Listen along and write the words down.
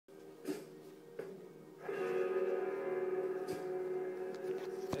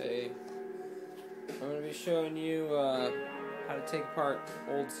showing you how to take apart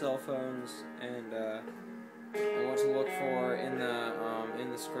old cell phones and what to look for in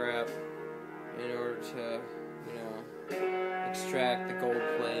the scrap in order to, extract the gold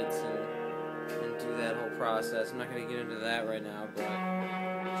plates and do that whole process. I'm not going to get into that right now, but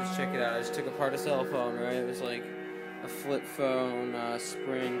just check it out. I just took apart a cell phone, right? It was like a flip phone,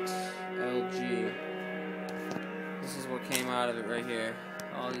 Sprint, LG. This is what came out of it right here.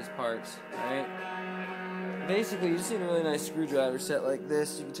 All these parts, right? Basically, you just need a really nice screwdriver set like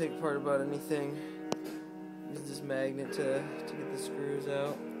this. You can take apart about anything. Use this magnet to get the screws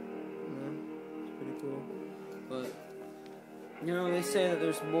out. It's pretty cool. But, they say that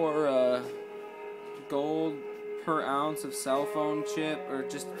there's more gold per ounce of cell phone chip, or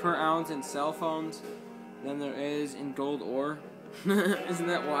just per ounce in cell phones, than there is in gold ore. Isn't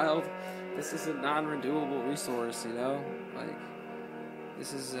that wild? This is a non-renewable resource, Like,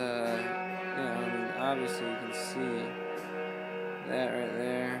 this is, obviously you can see that right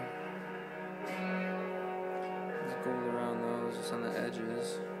there. There's gold around those, just on the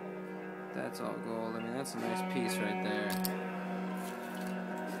edges. That's all gold. That's a nice piece right there.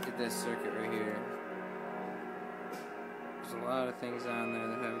 Look at this circuit right here. There's a lot of things on there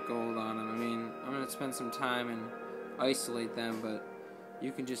that have gold on them. I'm going to spend some time and isolate them, but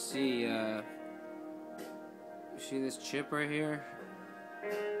you can just see, see this chip right here?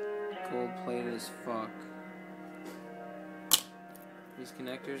 Gold plated as fuck. These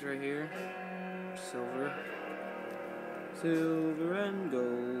connectors right here, silver. Silver and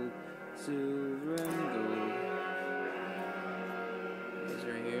gold. Silver and gold. These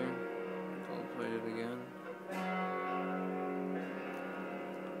right here, gold plated again.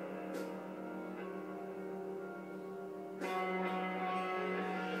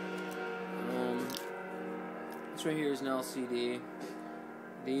 This right here is an LCD.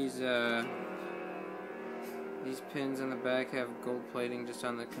 These pins on the back have gold plating just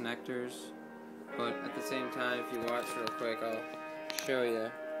on the connectors, but at the same time, if you watch real quick, I'll show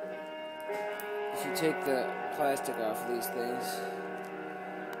you. If you take the plastic off of these things,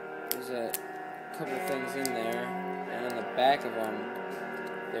 there's a couple things in there, and on the back of them,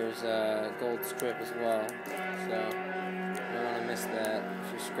 there's a gold strip as well. So you don't want to miss that.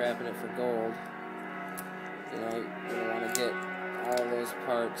 If you're scrapping it for gold, you don't want to get all those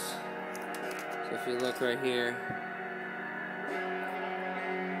parts. So if you look right here,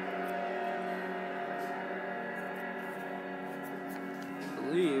 I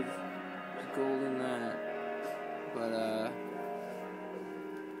believe there's gold in that. But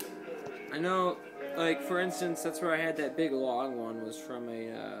I know, like, for instance, that's where I had that big long one, was from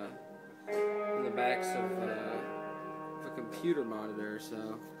from the backs of a computer monitor.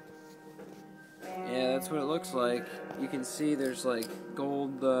 So yeah, that's what it looks like. You can see there's like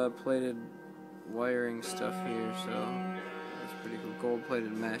gold plated wiring stuff here, so that's pretty cool. Gold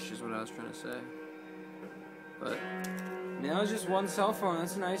plated mesh is what I was trying to say. But now it's just one cell phone.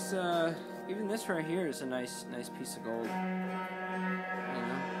 That's a nice, even this right here is a nice piece of gold.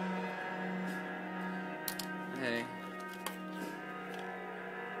 Hey,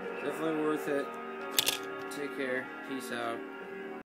 definitely worth it. Take care. Peace out.